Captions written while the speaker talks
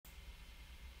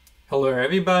Hello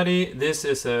everybody, this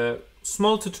is a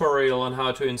small tutorial on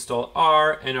how to install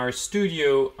R and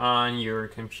RStudio on your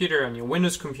computer, on your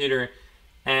Windows computer,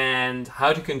 and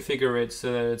how to configure it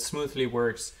so that it smoothly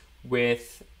works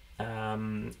with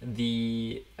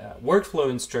the workflow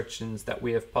instructions that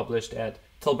we have published at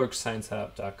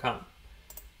tilburgsciencehub.com.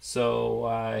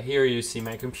 So here you see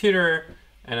my computer,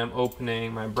 and I'm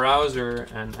opening my browser,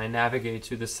 and I navigate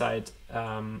to the site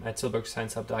at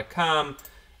tilburgsciencehub.com.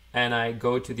 And I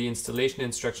go to the installation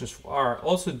instructions for R.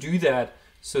 Also do that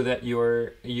so that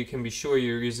you can be sure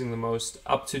you're using the most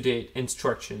up-to-date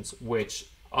instructions, which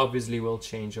obviously will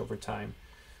change over time.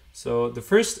 So the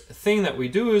first thing that we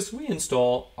do is we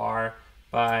install R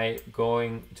by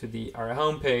going to the R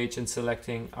homepage and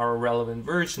selecting our relevant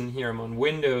version. Here I'm on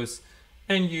Windows,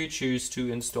 and you choose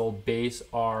to install base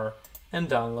R and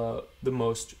download the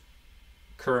most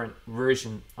current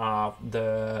version of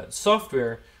the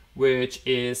software, which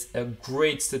is a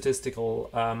great statistical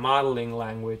modeling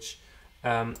language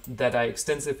that I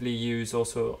extensively use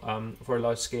also for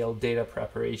large-scale data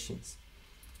preparations.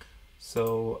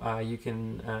 So you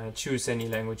can choose any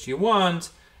language you want,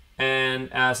 and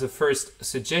as a first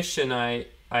suggestion, I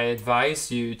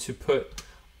advise you to put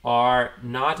R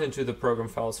not into the program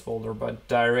files folder, but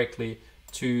directly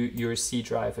to your C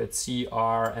drive at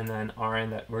CR and then R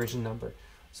and that version number.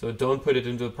 So don't put it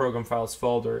into the program files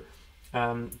folder.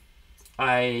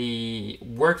 I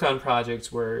worked on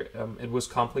projects where it was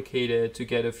complicated to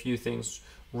get a few things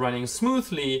running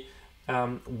smoothly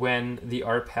when the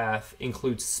R path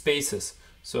includes spaces.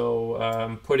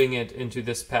 So putting it into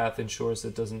this path ensures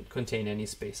it doesn't contain any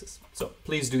spaces. So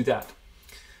please do that.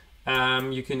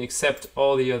 You can accept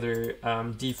all the other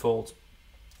default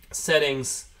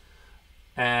settings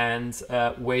and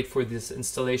wait for this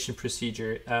installation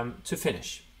procedure to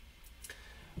finish.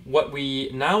 What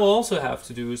we now also have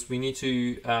to do is we need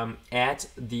to add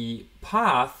the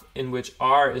path in which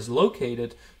R is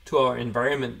located to our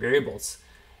environment variables.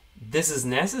 This is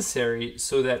necessary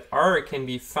so that R can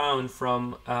be found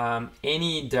from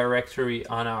any directory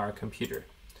on our computer.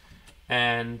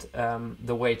 And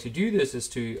the way to do this is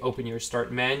to open your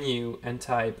Start menu and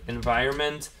type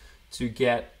environment to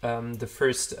get the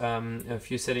first a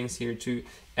few settings here to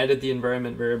edit the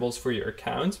environment variables for your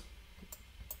account.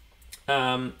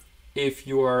 If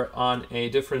you are on a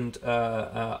different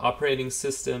operating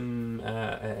system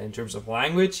in terms of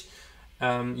language,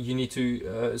 you need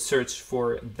to search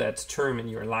for that term in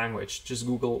your language. Just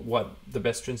Google what the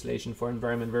best translation for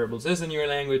environment variables is in your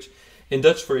language. In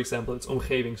Dutch, for example, it's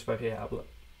omgevingsvariabelen.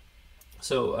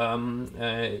 So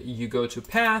you go to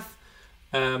path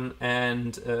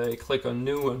and click on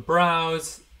new and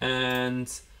browse,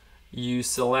 and you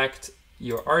select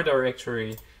your R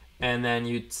directory, and then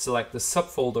you select the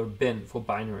subfolder bin for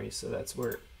binary. So that's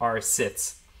where R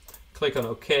sits. Click on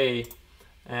OK,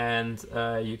 and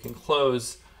you can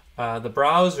close the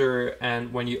browser.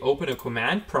 And when you open a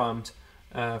command prompt,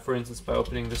 for instance, by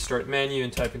opening the Start menu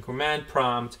and typing command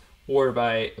prompt, or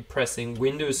by pressing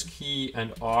Windows key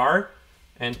and R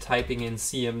and typing in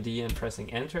CMD and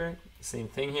pressing enter, same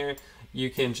thing here,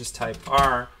 you can just type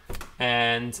R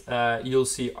and you'll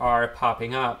see R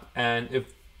popping up. And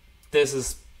if this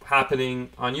is happening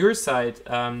on your side,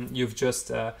 you've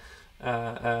just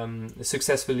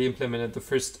successfully implemented the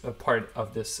first part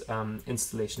of this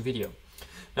installation video.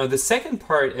 Now the second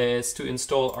part is to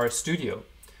install RStudio,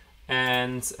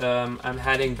 and I'm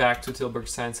heading back to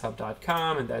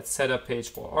tilburgsciencehub.com and that setup page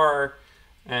for R,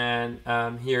 and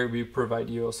here we provide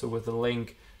you also with a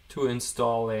link to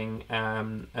installing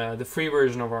the free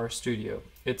version of RStudio.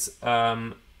 It's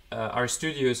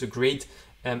RStudio is a great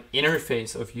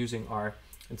interface of using R.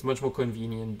 It's much more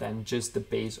convenient than just the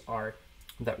base R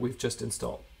that we've just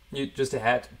installed. You just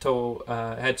head to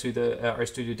the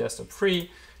RStudio Desktop Free,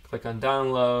 click on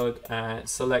Download,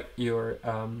 select your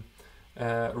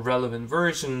relevant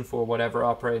version for whatever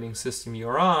operating system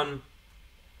you're on,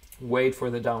 wait for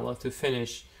the download to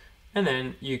finish, and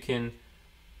then you can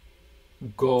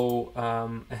go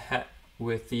ahead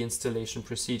with the installation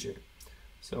procedure.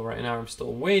 So right now I'm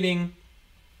still waiting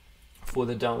for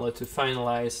the download to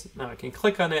finalize. Now I can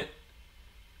click on it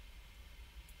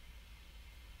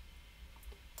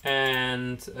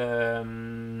and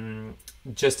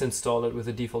just install it with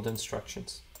the default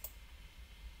instructions.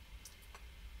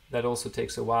 That also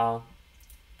takes a while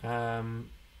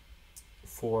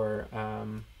for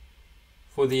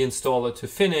the installer to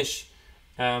finish.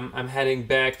 I'm heading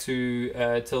back to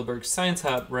Tilburg Science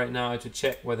Hub right now to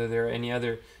check whether there are any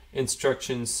other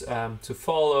instructions to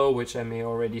follow, which I may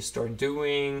already start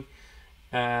doing.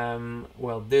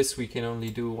 Well, this we can only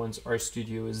do once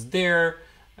RStudio is there.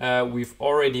 we've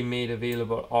already made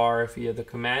available R via the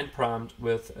command prompt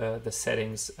with the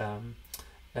settings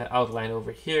outlined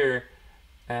over here.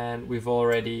 And we've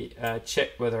already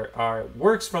checked whether R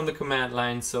works from the command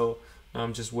line. So now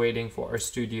I'm just waiting for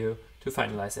RStudio to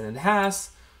finalize, and it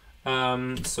has.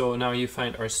 So now you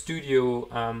find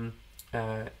RStudio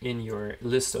in your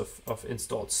list of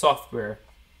installed software,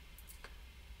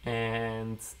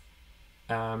 and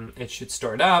it should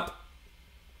start up.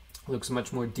 Looks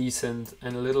much more decent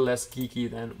and a little less geeky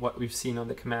than what we've seen on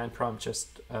the command prompt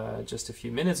just a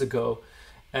few minutes ago.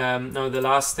 Now the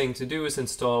last thing to do is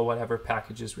install whatever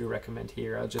packages we recommend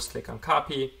here. I'll just click on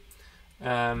copy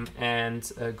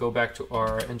and go back to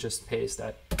R and just paste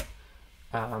that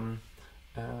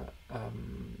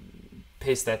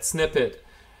snippet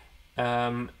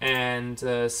and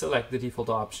select the default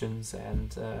options,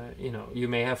 and you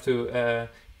may have to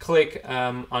click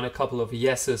on a couple of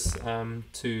yeses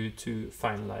to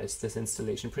finalize this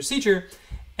installation procedure,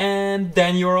 and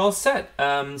then you're all set.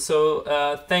 So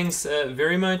thanks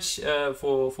very much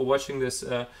for watching this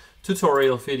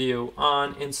tutorial video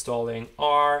on installing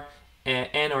R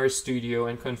and RStudio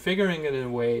and configuring it in a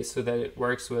way so that it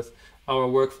works with our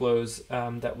workflows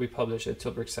that we publish at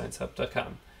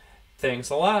tilburgsciencehub.com. Thanks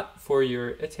a lot for your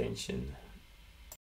attention.